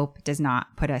is that hope does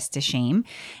not put us to shame.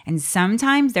 And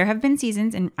sometimes there have been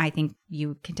seasons, and I think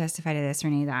you can testify to this,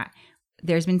 Renee, that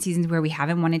there's been seasons where we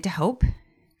haven't wanted to hope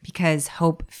because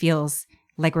hope feels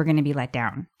like we're going to be let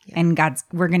down. Yeah. And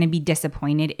we're going to be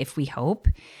disappointed if we hope.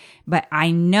 But I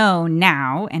know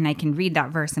now, and I can read that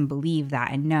verse and believe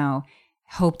that and know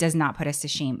hope does not put us to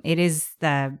shame. It is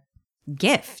the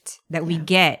gift that we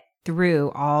get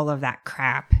through all of that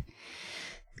crap.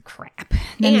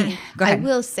 And I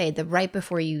will say that right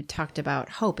before you talked about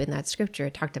hope in that scripture,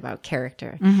 it talked about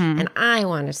character. Mm-hmm. And I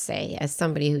want to say, as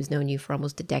somebody who's known you for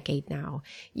almost a decade now,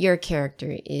 your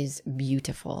character is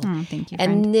beautiful. Oh, thank you,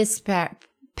 and friend. this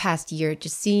past year,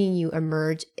 just seeing you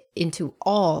emerge into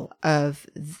all of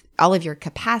your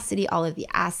capacity, all of the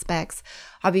aspects.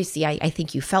 Obviously, I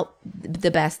think you felt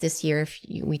the best this year.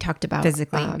 We talked about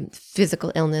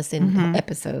physical illness in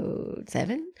episode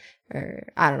 7, or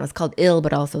I don't know, it's called Ill,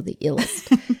 but also the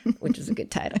illest, which is a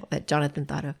good title that Jonathan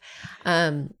thought of.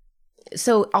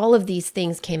 So all of these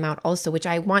things came out also, which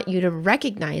I want you to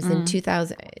recognize in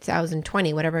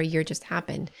 2020, whatever year just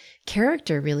happened.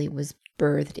 Character really was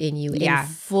birthed in you in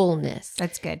fullness.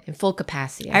 That's good. In full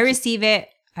capacity. I receive it.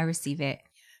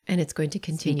 And it's going to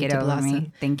continue Speak it to over blossom.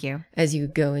 Me. Thank you. As you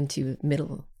go into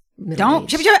middle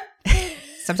Don't age.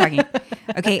 Stop talking.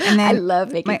 Okay, and then I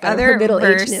love making my fun other of middle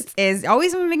verse ageness. is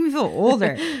always want to make me feel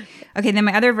older. Okay, then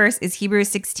my other verse is Hebrews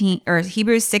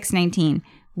 6:19.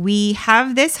 We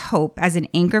have this hope as an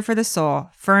anchor for the soul,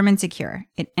 firm and secure.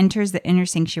 It enters the inner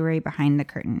sanctuary behind the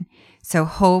curtain. So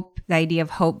hope, the idea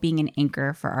of hope being an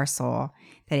anchor for our soul,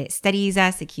 that it steadies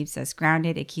us, it keeps us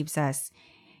grounded, it keeps us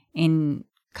in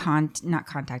not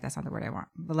contact, that's not the word I want,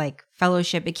 but like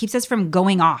fellowship. It keeps us from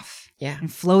going off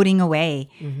and floating away.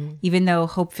 Even though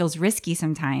hope feels risky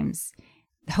sometimes,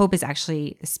 hope is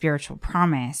actually a spiritual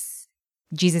promise.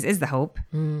 Jesus is the hope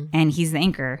and he's the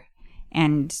anchor.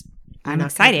 And I'm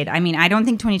excited. I mean, I don't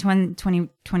think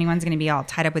 2021 is going to be all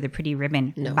tied up with a pretty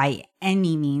ribbon by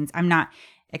any means. I'm not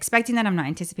expecting that. I'm not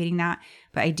anticipating that.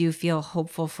 But I do feel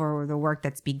hopeful for the work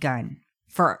that's begun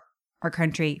for our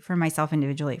country, for myself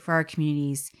individually, for our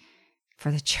communities, for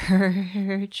the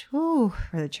church. Ooh,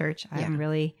 for the church.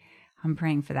 I'm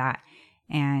praying for that.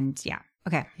 And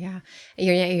okay. Yeah.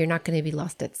 You're not going to be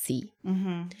lost at sea.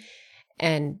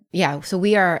 And so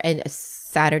we are on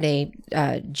Saturday,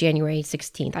 January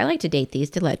 16th. I like to date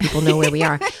these to let people know where we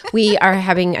are. We are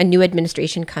having a new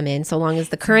administration come in, so long as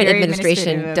the current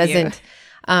administration doesn't.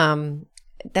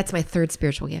 That's my third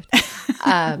spiritual gift.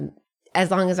 As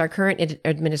long as our current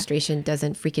administration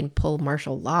doesn't freaking pull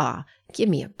martial law, give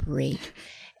me a break.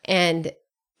 And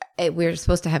we're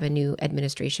supposed to have a new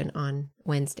administration on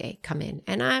Wednesday come in,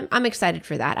 and I'm excited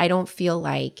for that. I don't feel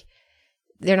like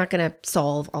they're not going to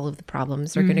solve all of the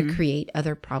problems. They're going to create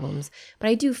other problems. But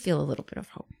I do feel a little bit of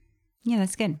hope. Yeah,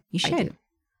 that's good. You should.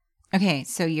 Okay,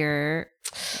 so your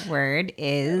word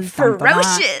is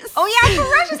ferocious. Oh yeah,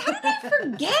 ferocious. How did I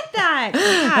forget that?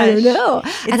 Gosh. I don't know.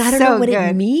 And I don't know what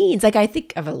it means. Like I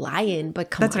think of a lion, but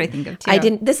come on. That's what I think of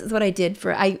too. This is what I did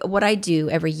what I do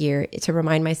every year to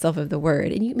remind myself of the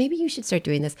word. And maybe you should start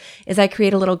doing this, is I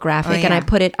create a little graphic and I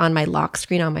put it on my lock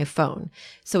screen on my phone.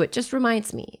 So it just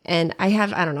reminds me. And I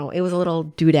don't know, it was a little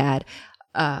doodad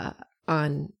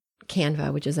on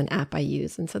Canva, which is an app I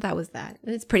use. And so that was that.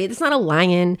 And it's pretty. It's not a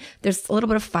lion. There's a little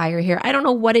bit of fire here. I don't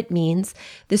know what it means.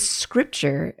 This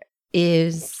scripture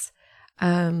is,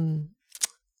 oh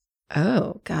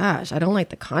gosh, I don't like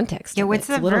the context. Yeah, what's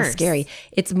the verse? It's a little scary.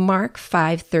 It's Mark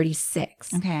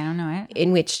 5:36. Okay, I don't know it.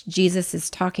 In which Jesus is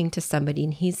talking to somebody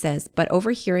and he says, but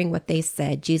overhearing what they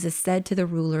said, Jesus said to the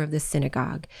ruler of the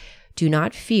synagogue, do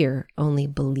not fear, only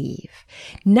believe.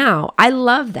 Now, I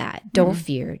love that. Don't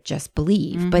fear, just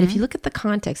believe. But if you look at the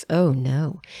context, oh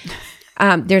no.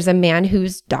 There's a man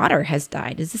whose daughter has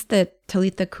died. Is this the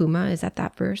Talitha Kuma? Is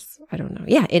that verse? I don't know.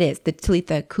 Yeah, it is. The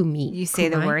Talitha Kumi. You say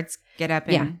the words, get up,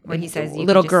 and when he says,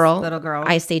 little girl,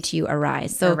 I say to you,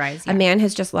 arise. So arise, a man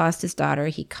has just lost his daughter.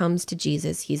 He comes to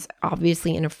Jesus. He's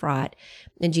obviously in a fraught.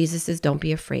 And Jesus says, don't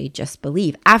be afraid, just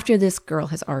believe. After this girl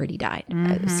has already died,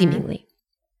 seemingly.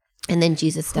 And then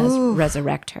Jesus does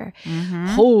resurrect her.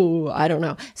 Oh, I don't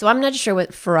know. So I'm not sure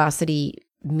what ferocity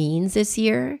means this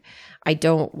year. I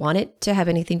don't want it to have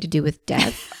anything to do with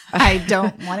death. I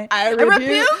don't want it. I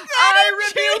rebuke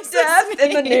death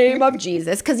in the name of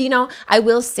Jesus. Because, I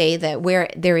will say that where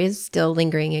there is still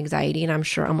lingering anxiety, and I'm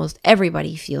sure almost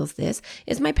everybody feels this,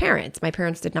 is my parents. My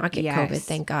parents did not get COVID.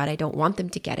 Thank God. I don't want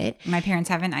them to get it. My parents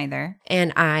haven't either.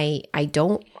 And I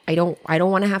don't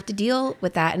want to have to deal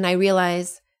with that. And I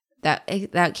realize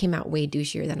that came out way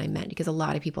douchier than I meant, because a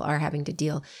lot of people are having to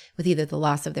deal with either the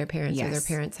loss of their parents or their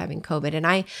parents having COVID. And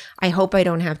I hope I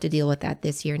don't have to deal with that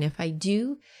this year. And if I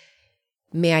do,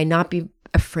 may I not be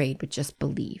afraid, but just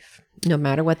believe, no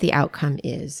matter what the outcome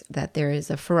is, that there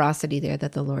is a ferocity there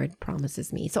that the Lord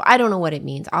promises me. So I don't know what it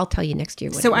means. I'll tell you next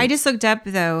year. So I just looked up,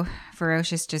 though,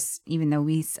 ferocious, just even though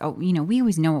we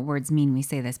always know what words mean, we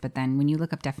say this, but then when you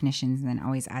look up definitions, then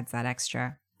always adds that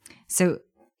extra. So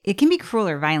it can be cruel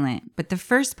or violent, but the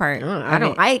first part,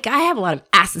 I have a lot of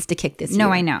asses to kick this year.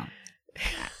 No, I know.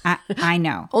 I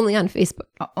know. Only on Facebook.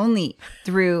 Only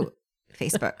through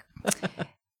Facebook.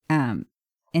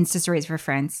 Insta stories for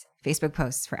friends, Facebook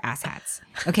posts for asshats.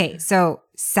 Okay, so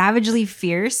savagely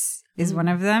fierce is one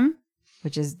of them,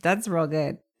 that's real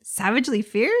good. Savagely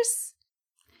fierce?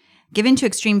 given to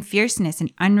extreme fierceness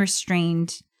and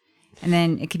unrestrained. And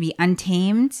then it can be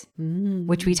untamed,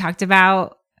 which we talked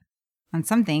about on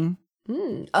something.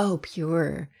 Oh,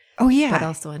 pure. Oh, yeah. But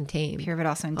also untamed. Pure, but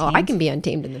also untamed. Oh, I can be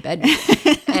untamed in the bedroom.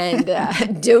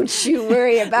 And don't you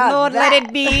worry about Lord, that. let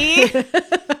it be.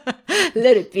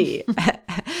 Let it be.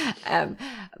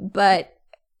 But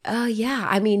yeah,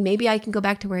 I mean, maybe I can go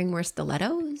back to wearing more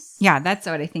stilettos. Yeah, that's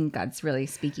what I think God's really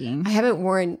speaking. I haven't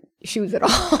worn shoes at all.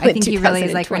 I think he really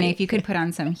is like, Renee, if you could put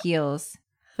on some heels,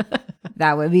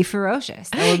 that would be ferocious.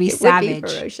 That would be savage. Would be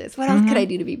ferocious. What else could I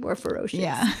do to be more ferocious?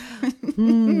 Yeah.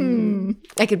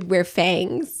 I could wear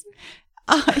fangs.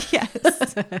 Oh,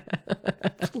 yes.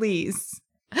 Please.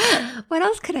 What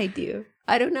else could I do?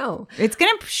 I don't know. It's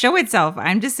going to show itself.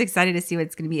 I'm just excited to see what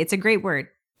it's going to be. It's a great word.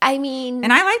 I mean,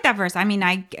 and I like that verse. I mean,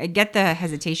 I get the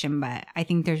hesitation, but I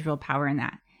think there's real power in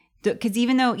that. Because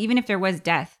even if there was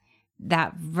death,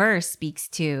 that verse speaks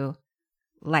to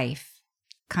life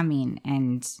coming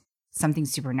and something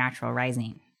supernatural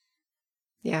rising.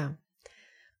 Yeah.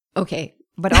 Okay.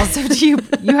 But also, you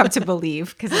have to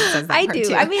believe because it says that. I do.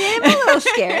 Too. I mean, I'm a little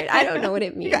scared. I don't know what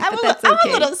it means. I'm that's okay.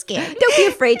 a little scared. Don't be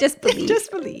afraid. Just believe.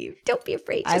 Just believe. Don't be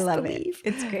afraid. Just I love believe.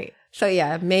 it. It's great. So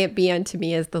yeah, may it be unto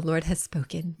me as the Lord has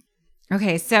spoken.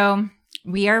 Okay, so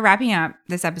we are wrapping up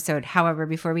this episode. However,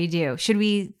 before we do, should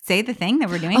we say the thing that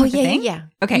we're doing? Oh, with the yeah, thing? yeah.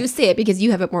 Okay. You say it because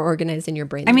you have it more organized in your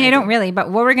brain. I mean, I don't really, but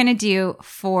what we're going to do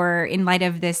in light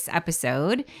of this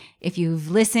episode, if you've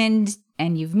listened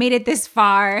and you've made it this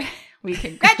far, we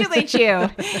congratulate you.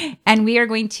 And we are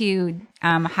going to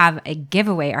have a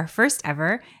giveaway, our first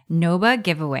ever NOBA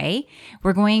giveaway.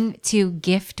 We're going to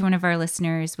gift one of our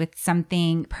listeners with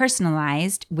something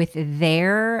personalized with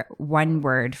their one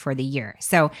word for the year.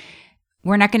 So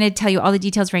we're not going to tell you all the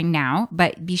details right now,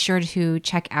 but be sure to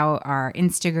check out our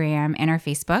Instagram and our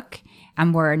Facebook.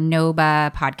 We're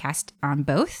NOBA Podcast on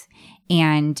both.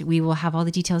 And we will have all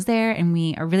the details there. And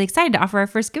we are really excited to offer our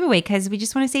first giveaway because we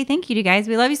just want to say thank you to you guys.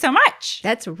 We love you so much.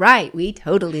 That's right. We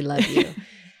totally love you.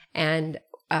 And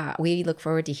we look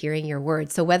forward to hearing your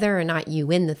words. So whether or not you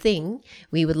win the thing,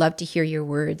 we would love to hear your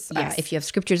words. Yes. If you have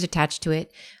scriptures attached to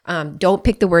it, don't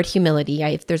pick the word humility.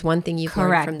 If there's one thing you've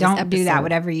learned from this Don't episode, do that.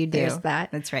 Whatever you do. There's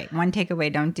that. That's right. One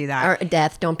takeaway, don't do that. Or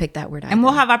death, don't pick that word either. And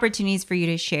we'll have opportunities for you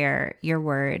to share your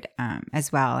word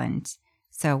as well. And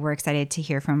so we're excited to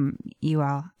hear from you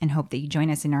all and hope that you join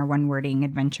us in our one wording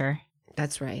adventure.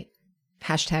 That's right.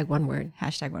 Hashtag one word.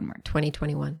 Hashtag one word.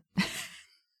 2021.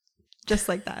 Just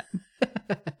like that.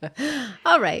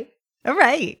 All right. All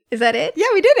right. Is that it? Yeah,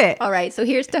 we did it. All right. So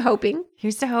here's to hoping.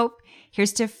 Here's to hope.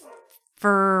 Here's to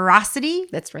ferocity.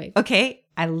 That's right. Okay.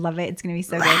 I love it. It's going to be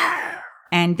so good.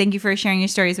 And thank you for sharing your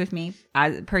stories with me.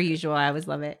 As per usual, I always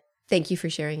love it. Thank you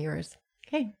for sharing yours.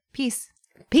 Okay. Peace.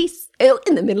 Peace. Oh,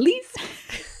 in the Middle East.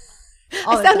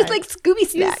 I sounded like Scooby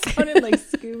Snack. You sounded like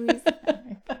Scooby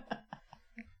Snack.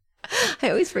 I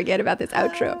always forget about this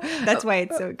outro. That's why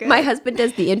it's so good. My husband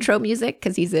does the intro music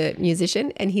because he's a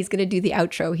musician and he's going to do the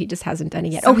outro. He just hasn't done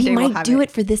it yet. Someday he we'll might have do it.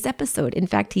 it for this episode. In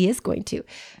fact, he is going to.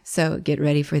 So get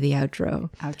ready for the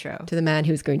outro. To the man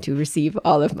who's going to receive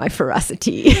all of my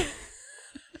ferocity.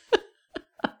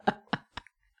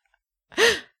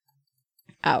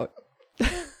 Out.